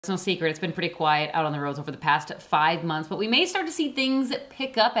It's no secret, it's been pretty quiet out on the roads over the past 5 months, but we may start to see things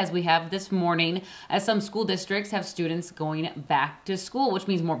pick up as we have this morning, as some school districts have students going back to school, which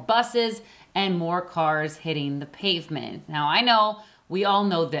means more buses and more cars hitting the pavement. Now, I know we all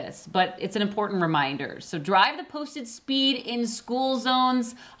know this, but it's an important reminder. So drive the posted speed in school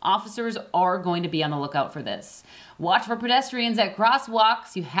zones. Officers are going to be on the lookout for this. Watch for pedestrians at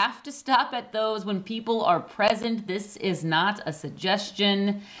crosswalks. You have to stop at those when people are present. This is not a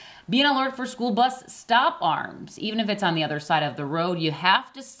suggestion. Be on alert for school bus stop arms. Even if it's on the other side of the road, you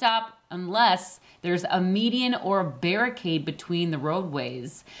have to stop unless there's a median or a barricade between the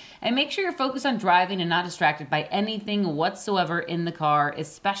roadways. And make sure you're focused on driving and not distracted by anything whatsoever in the car,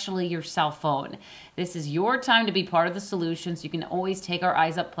 especially your cell phone. This is your time to be part of the solution, so you can always take our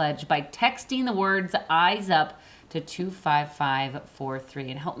Eyes Up pledge by texting the words Eyes Up to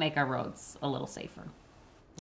 25543 and help make our roads a little safer.